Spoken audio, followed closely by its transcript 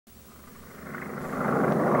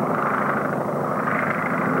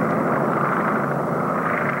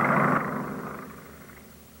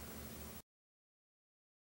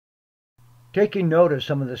Taking note of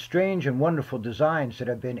some of the strange and wonderful designs that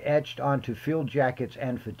have been etched onto field jackets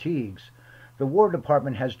and fatigues, the War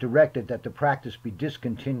Department has directed that the practice be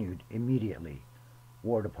discontinued immediately.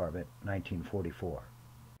 War Department, 1944.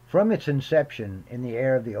 From its inception in the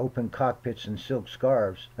era of the open cockpits and silk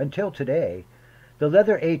scarves until today, the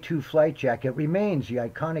leather A-2 flight jacket remains the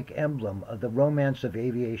iconic emblem of the romance of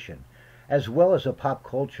aviation, as well as a pop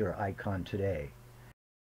culture icon today.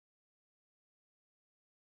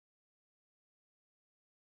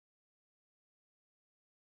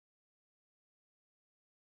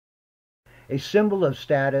 A symbol of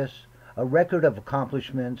status, a record of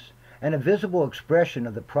accomplishments, and a visible expression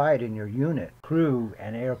of the pride in your unit, crew,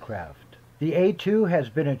 and aircraft. The A-2 has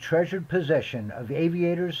been a treasured possession of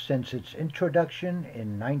aviators since its introduction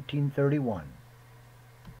in 1931.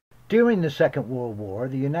 During the Second World War,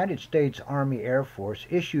 the United States Army Air Force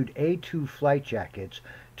issued A-2 flight jackets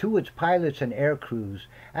to its pilots and air crews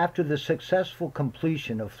after the successful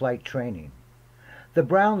completion of flight training. The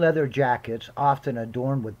brown leather jackets, often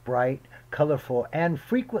adorned with bright, colorful, and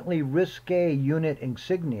frequently risque unit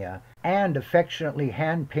insignia and affectionately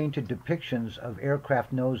hand-painted depictions of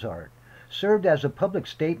aircraft nose art, served as a public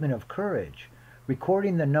statement of courage,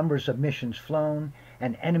 recording the numbers of missions flown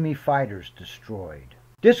and enemy fighters destroyed.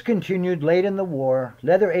 Discontinued late in the war,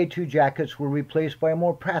 leather A-2 jackets were replaced by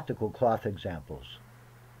more practical cloth examples.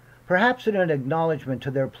 Perhaps in an acknowledgement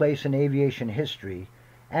to their place in aviation history,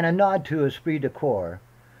 and a nod to esprit de corps,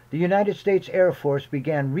 the United States Air Force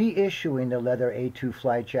began reissuing the leather A-2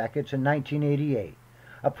 flight jackets in 1988,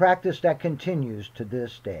 a practice that continues to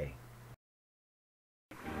this day.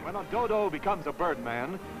 When a dodo becomes a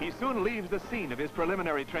birdman, he soon leaves the scene of his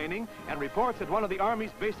preliminary training and reports at one of the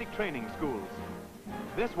Army's basic training schools.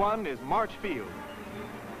 This one is March Field.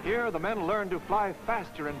 Here the men learn to fly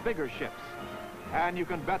faster and bigger ships. And you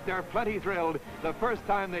can bet they're plenty thrilled the first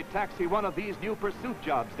time they taxi one of these new pursuit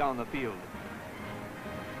jobs down the field.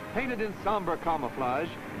 Painted in somber camouflage,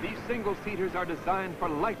 these single-seaters are designed for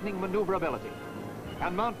lightning maneuverability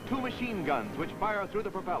and mount 2 machine guns which fire through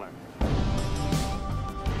the propeller.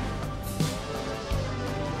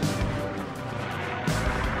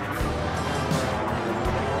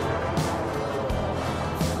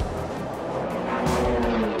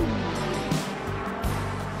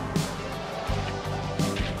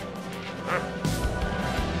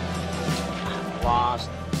 Lost.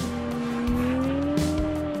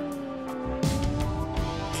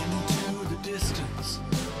 Into the distance,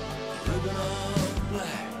 ribbon on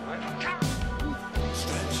black,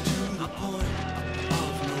 stretched to the point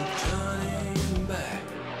of no turning back.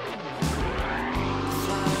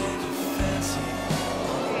 Fly to fancy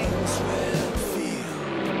on a windswept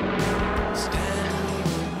field,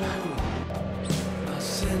 standing alone, my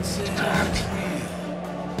senses real.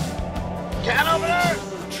 Get over there!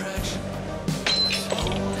 Attraction.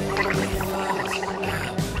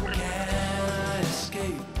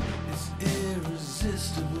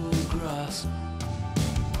 Irresistible grasp.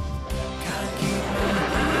 Can't keep my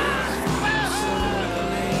eyes from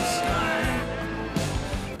the sky.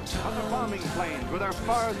 Other bombing planes with their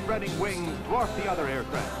far-spreading wings dwarf the other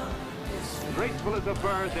aircraft. Graceful as a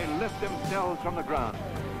bird, they lift themselves from the ground.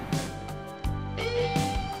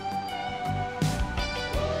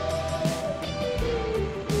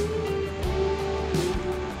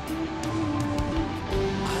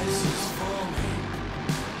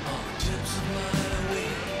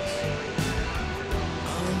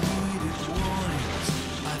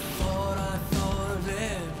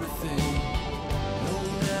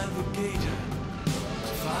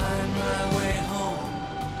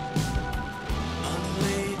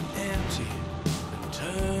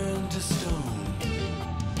 Turn to stone.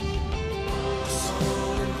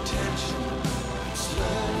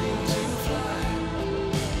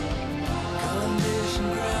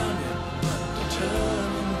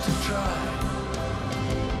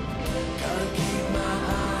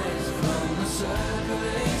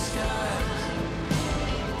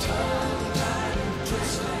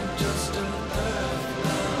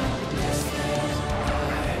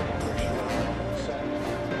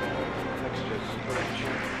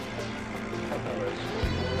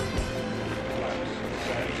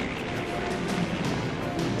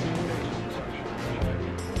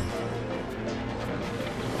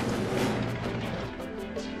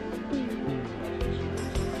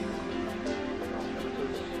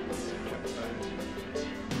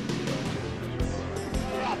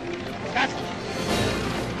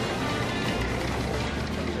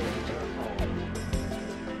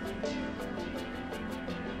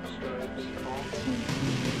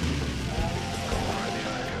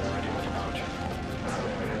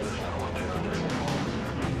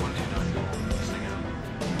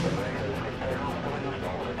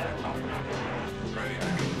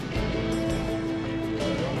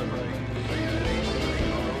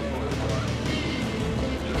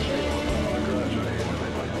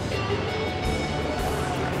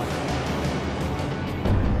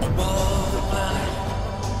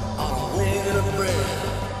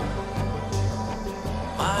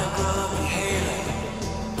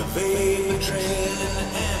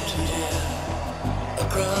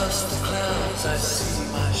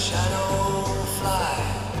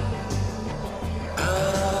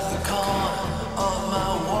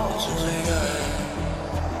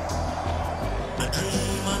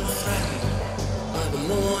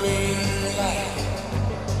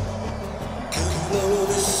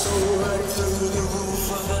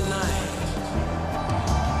 for the night.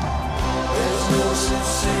 There's no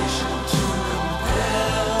sensation to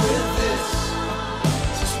compare with this.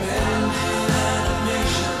 Suspended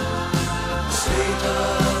animation, state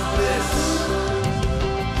of bliss.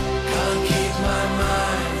 Can't keep my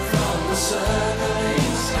mind from the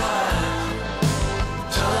circling sky.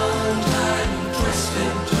 Tongue tied and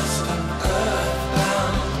twisted, just an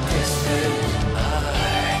earthbound distant eye.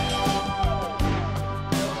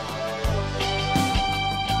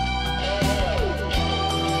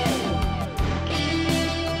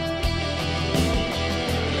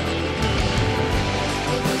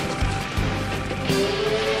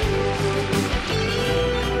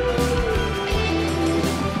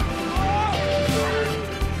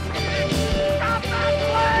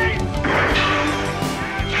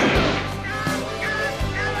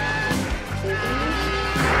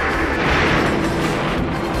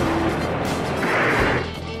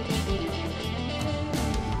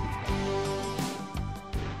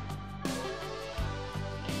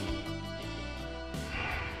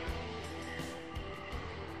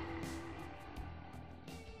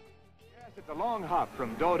 It's a long hop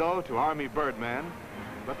from Dodo to Army Birdman,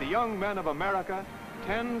 but the young men of America,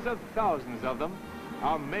 tens of thousands of them,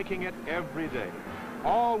 are making it every day.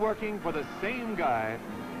 All working for the same guy,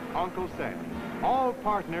 Uncle Sam. All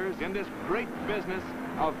partners in this great business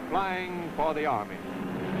of flying for the Army.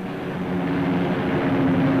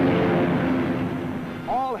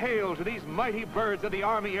 All hail to these mighty birds of the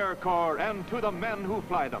Army Air Corps and to the men who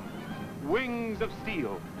fly them. Wings of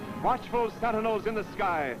steel, watchful sentinels in the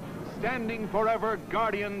sky, standing forever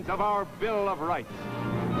guardians of our Bill of Rights.